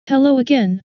Hello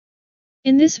again.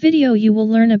 In this video you will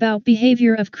learn about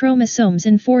behavior of chromosomes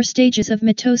in 4 stages of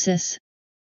mitosis: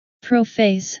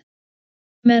 prophase,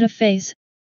 metaphase,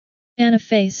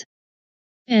 anaphase,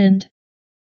 and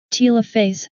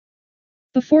telophase.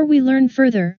 Before we learn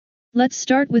further, let's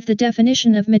start with the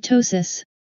definition of mitosis.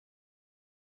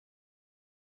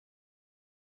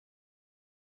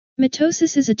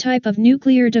 Mitosis is a type of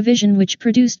nuclear division which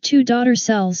produced 2 daughter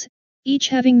cells, each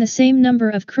having the same number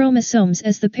of chromosomes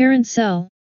as the parent cell.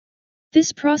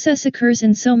 This process occurs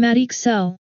in somatic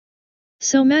cell.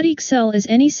 Somatic cell is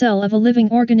any cell of a living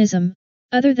organism,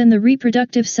 other than the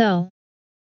reproductive cell.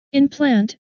 In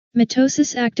plant,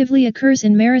 mitosis actively occurs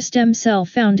in meristem cell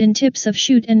found in tips of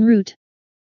shoot and root.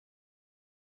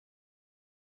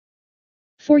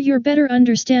 For your better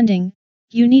understanding,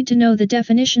 you need to know the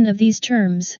definition of these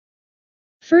terms.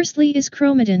 Firstly is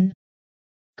chromatin.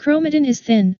 Chromatin is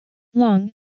thin,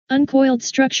 long, uncoiled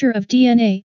structure of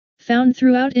DNA, found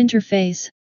throughout interphase.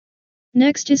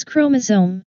 Next is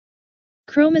chromosome.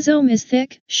 Chromosome is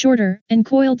thick, shorter, and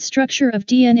coiled structure of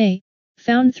DNA,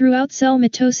 found throughout cell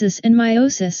mitosis and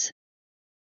meiosis.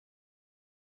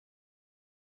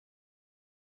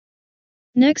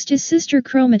 Next is sister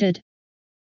chromatid.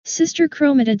 Sister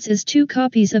chromatids is 2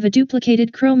 copies of a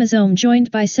duplicated chromosome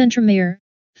joined by centromere,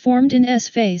 formed in S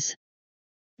phase.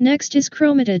 Next is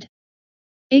chromatid.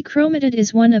 A chromatid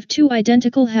is one of 2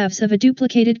 identical halves of a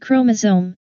duplicated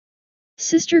chromosome.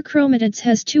 Sister chromatids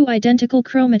has 2 identical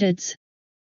chromatids.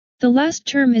 The last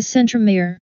term is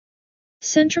centromere.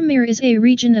 Centromere is a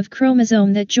region of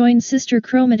chromosome that joins sister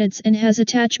chromatids and has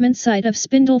attachment site of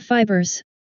spindle fibers.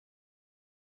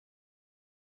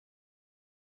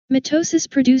 Mitosis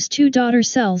produce 2 daughter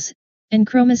cells, and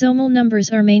chromosomal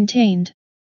numbers are maintained.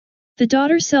 The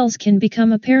daughter cells can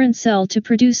become a parent cell to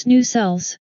produce new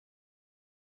cells.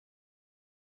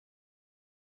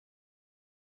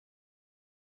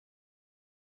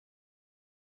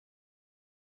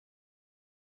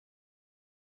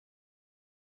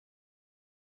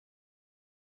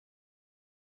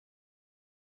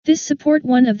 This support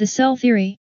one of the cell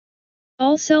theory.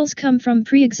 All cells come from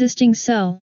pre-existing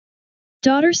cell.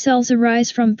 Daughter cells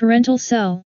arise from parental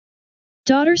cell.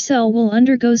 Daughter cell will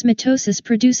undergoes mitosis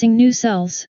producing new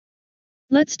cells.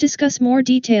 Let's discuss more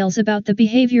details about the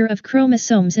behavior of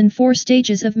chromosomes in 4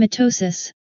 stages of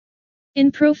mitosis.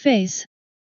 In prophase,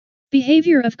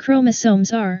 behavior of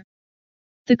chromosomes are: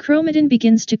 the chromatin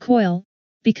begins to coil,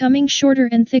 becoming shorter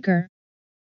and thicker.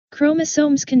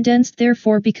 Chromosomes condensed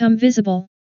therefore become visible.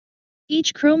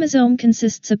 Each chromosome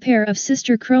consists a pair of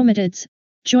sister chromatids,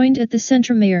 joined at the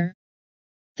centromere.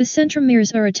 The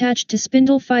centromeres are attached to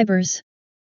spindle fibers.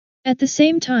 At the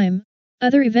same time,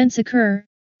 other events occur,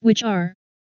 which are: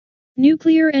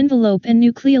 nuclear envelope and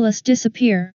nucleolus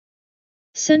disappear.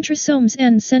 Centrosomes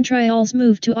and centrioles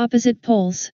move to opposite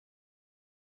poles.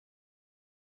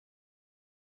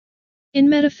 In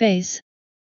metaphase,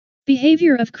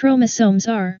 behavior of chromosomes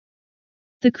are: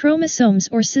 the chromosomes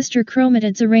or sister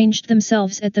chromatids arranged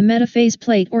themselves at the metaphase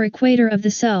plate or equator of the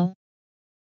cell.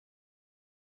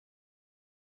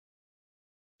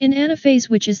 In anaphase,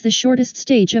 which is the shortest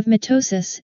stage of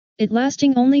mitosis, it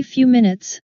lasting only few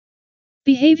minutes.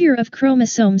 Behavior of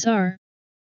chromosomes are: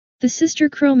 the sister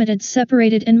chromatids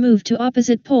separated and moved to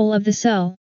opposite pole of the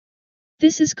cell.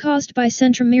 This is caused by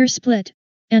centromere split,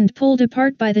 and pulled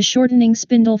apart by the shortening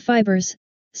spindle fibers,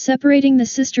 separating the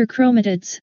sister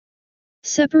chromatids.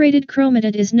 Separated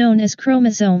chromatid is known as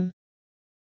chromosome.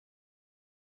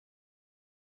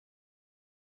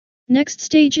 Next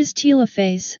stage is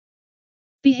telophase.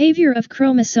 Behavior of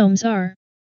chromosomes are: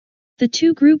 the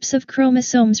 2 groups of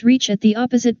chromosomes reach at the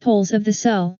opposite poles of the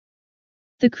cell.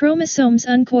 The chromosomes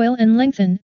uncoil and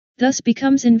lengthen, thus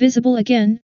becomes invisible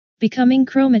again, becoming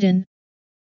chromatin.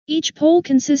 Each pole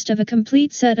consists of a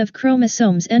complete set of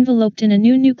chromosomes enveloped in a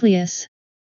new nucleus.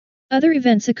 Other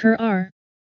events occur are: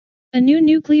 a new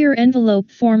nuclear envelope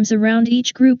forms around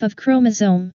each group of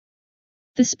chromosome.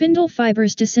 The spindle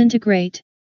fibers disintegrate.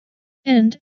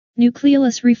 And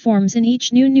nucleolus reforms in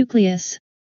each new nucleus.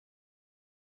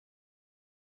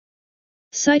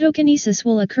 Cytokinesis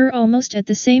will occur almost at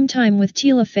the same time with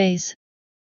telophase.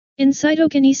 In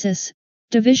cytokinesis,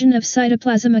 division of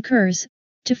cytoplasm occurs,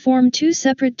 to form 2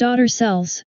 separate daughter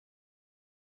cells.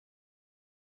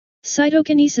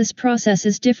 Cytokinesis process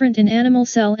is different in animal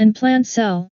cell and plant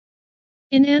cell.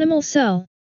 In animal cell,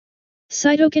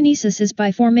 cytokinesis is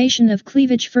by formation of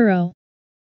cleavage furrow.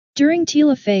 During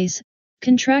telophase,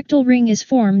 contractile ring is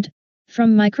formed,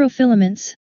 from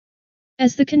microfilaments.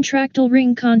 As the contractile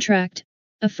ring contract,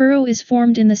 a furrow is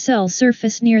formed in the cell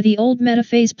surface near the old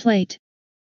metaphase plate.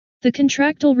 The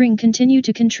contractile ring continue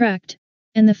to contract,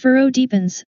 and the furrow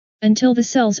deepens, until the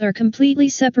cells are completely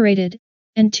separated,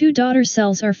 and two daughter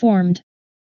cells are formed.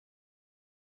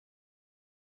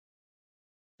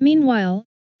 Meanwhile,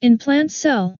 in plant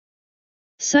cell,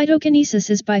 cytokinesis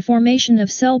is by formation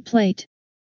of cell plate.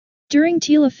 During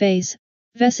telophase,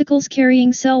 vesicles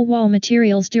carrying cell wall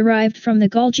materials derived from the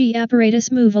Golgi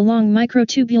apparatus move along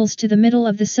microtubules to the middle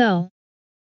of the cell.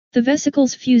 The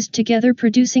vesicles fused together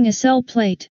producing a cell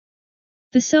plate.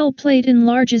 The cell plate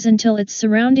enlarges until its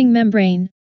surrounding membrane,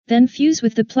 then fuse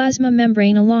with the plasma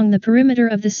membrane along the perimeter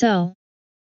of the cell,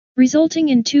 resulting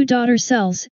in two daughter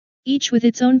cells, each with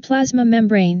its own plasma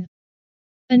membrane.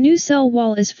 A new cell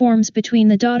wall is formed between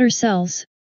the daughter cells.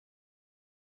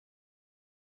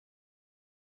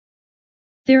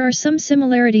 There are some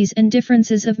similarities and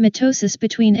differences of mitosis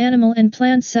between animal and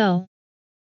plant cell.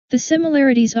 The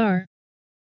similarities are: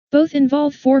 both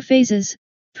involve four phases: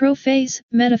 prophase,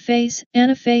 metaphase,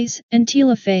 anaphase, and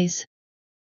telophase.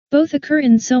 Both occur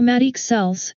in somatic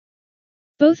cells.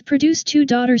 Both produce two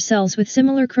daughter cells with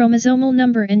similar chromosomal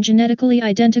number and genetically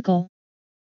identical.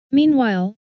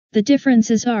 Meanwhile, the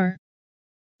differences are: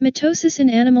 mitosis in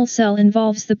animal cell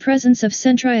involves the presence of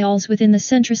centrioles within the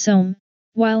centrosome,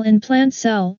 while in plant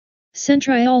cell,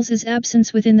 centrioles is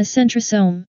absence within the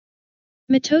centrosome.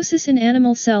 Mitosis in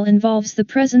animal cell involves the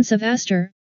presence of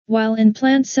aster, while in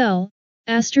plant cell,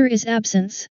 aster is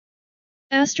absence.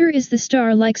 Aster is the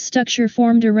star-like structure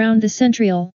formed around the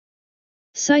centriole.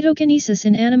 Cytokinesis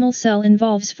in animal cell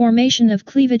involves formation of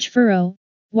cleavage furrow,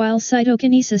 while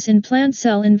cytokinesis in plant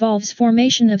cell involves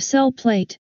formation of cell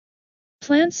plate.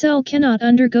 Plant cell cannot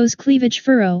undergo cleavage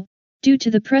furrow, due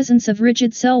to the presence of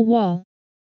rigid cell wall.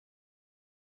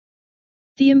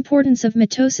 The importance of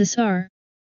mitosis are: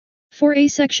 for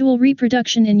asexual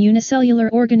reproduction in unicellular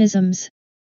organisms.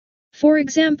 For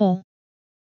example,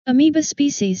 amoeba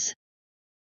species.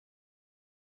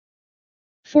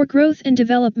 For growth and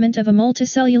development of a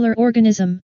multicellular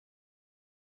organism.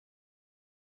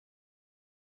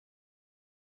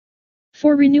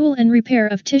 For renewal and repair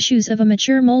of tissues of a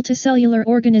mature multicellular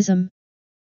organism.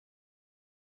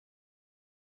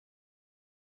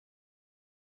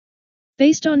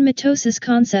 Based on mitosis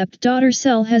concept, daughter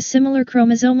cell has similar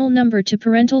chromosomal number to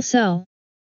parental cell.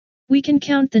 We can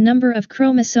count the number of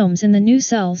chromosomes in the new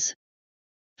cells.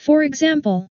 For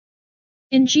example,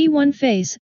 in G1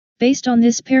 phase, based on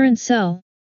this parent cell,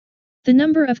 the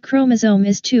number of chromosome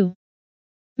is 2.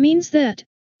 Means that,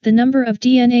 the number of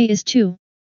DNA is 2.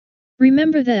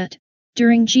 Remember that,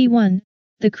 during G1,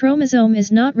 the chromosome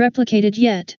is not replicated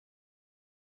yet.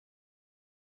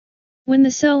 When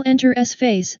the cell enter S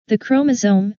phase, the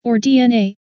chromosome, or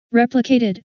DNA,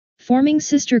 replicated, forming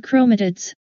sister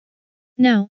chromatids.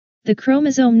 Now, the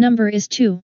chromosome number is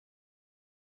 2.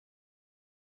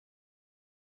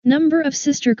 Number of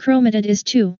sister chromatid is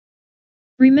 2.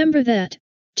 Remember that,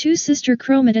 two sister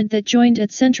chromatid that joined at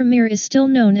centromere is still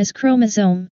known as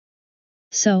chromosome.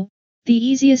 So, the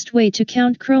easiest way to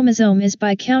count chromosome is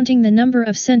by counting the number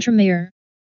of centromere.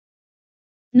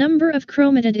 Number of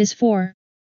chromatid is 4.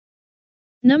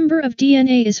 Number of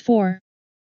DNA is 4.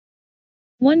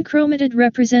 One chromatid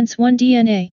represents one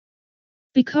DNA.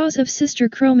 Because of sister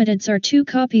chromatids are two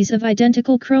copies of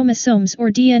identical chromosomes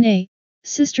or DNA,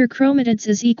 sister chromatids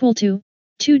is equal to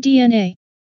 2 DNA.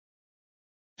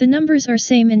 The numbers are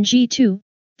same in G2,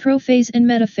 prophase and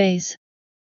metaphase.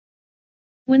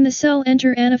 When the cell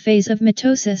enter anaphase of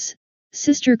mitosis,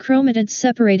 sister chromatids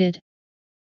separated.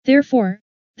 Therefore,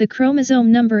 the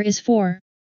chromosome number is 4.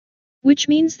 Which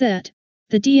means that,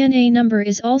 the DNA number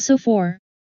is also 4.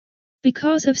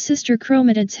 Because of sister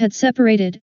chromatids had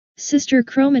separated, sister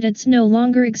chromatids no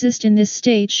longer exist in this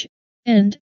stage,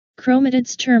 and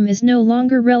chromatids term is no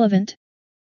longer relevant.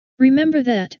 Remember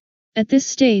that, at this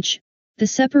stage, the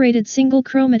separated single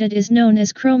chromatid is known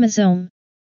as chromosome.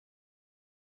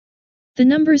 The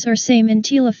numbers are same in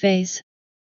telophase.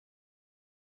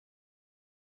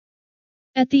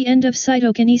 At the end of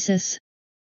cytokinesis,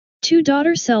 two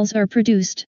daughter cells are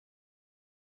produced.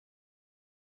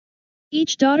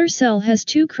 Each daughter cell has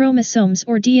 2 chromosomes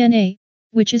or DNA,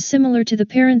 which is similar to the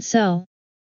parent cell.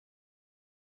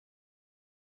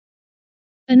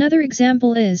 Another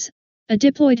example is a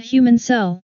diploid human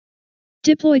cell.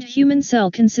 Diploid human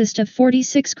cell consists of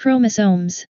 46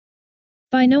 chromosomes.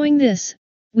 By knowing this,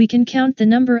 we can count the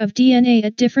number of DNA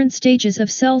at different stages of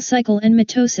cell cycle and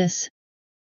mitosis.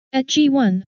 At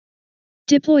G1,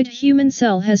 diploid human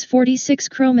cell has 46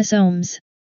 chromosomes.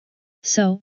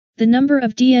 So, the number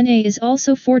of DNA is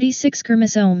also 46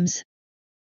 chromosomes.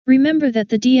 Remember that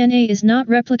the DNA is not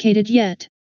replicated yet.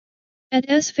 At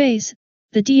S phase,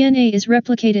 the DNA is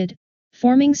replicated,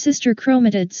 forming sister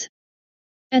chromatids.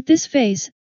 At this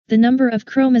phase, the number of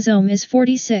chromosome is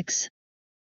 46.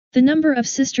 The number of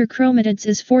sister chromatids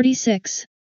is 46.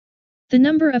 The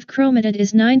number of chromatid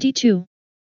is 92.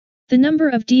 The number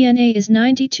of DNA is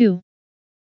 92.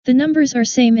 The numbers are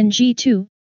same in G2,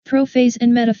 prophase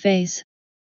and metaphase.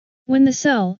 When the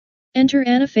cell enter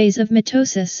anaphase of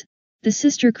mitosis, the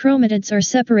sister chromatids are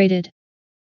separated.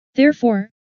 Therefore,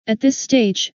 at this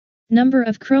stage, number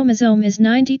of chromosome is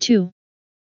 92.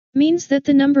 Means that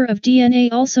the number of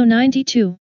DNA also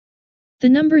 92. The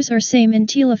numbers are same in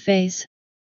telophase.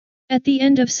 At the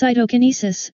end of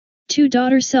cytokinesis, 2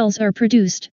 daughter cells are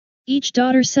produced. Each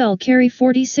daughter cell carry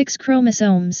 46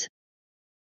 chromosomes.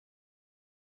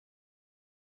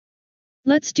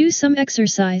 Let's do some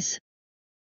exercise.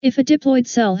 If a diploid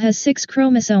cell has 6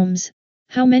 chromosomes,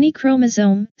 how many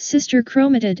chromosome, sister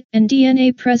chromatid, and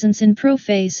DNA presence in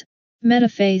prophase,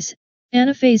 metaphase,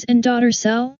 anaphase and daughter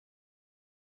cell?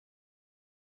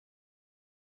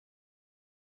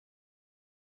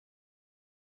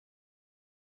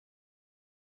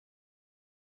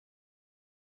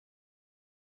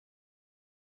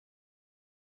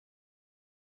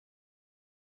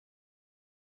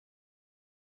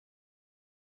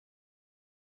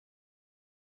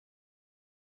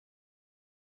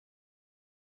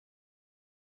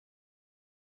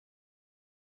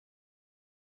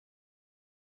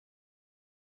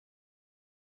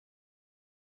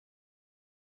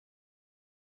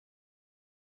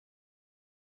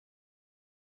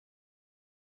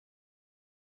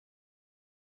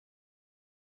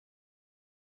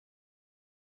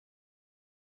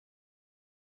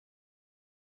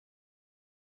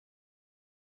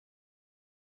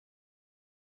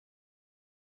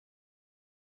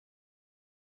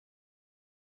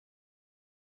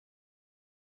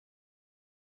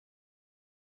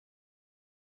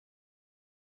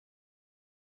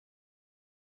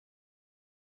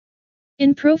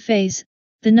 In prophase,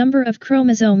 the number of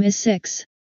chromosome is 6.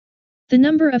 The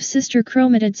number of sister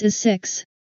chromatids is 6.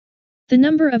 The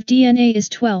number of DNA is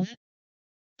 12.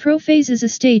 Prophase is a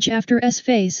stage after S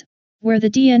phase, where the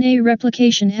DNA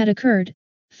replication had occurred,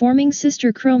 forming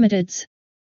sister chromatids.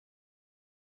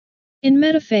 In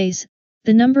metaphase,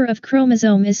 the number of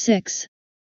chromosome is 6.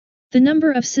 The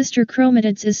number of sister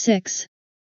chromatids is 6.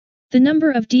 The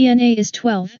number of DNA is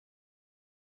 12.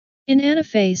 In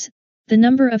anaphase, the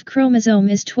number of chromosome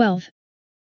is 12.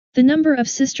 The number of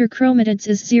sister chromatids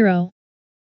is 0.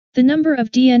 The number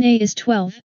of DNA is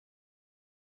 12.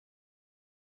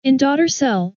 In daughter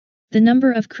cell, the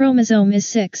number of chromosome is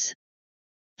 6.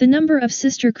 The number of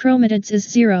sister chromatids is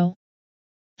 0.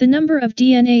 The number of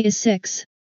DNA is 6.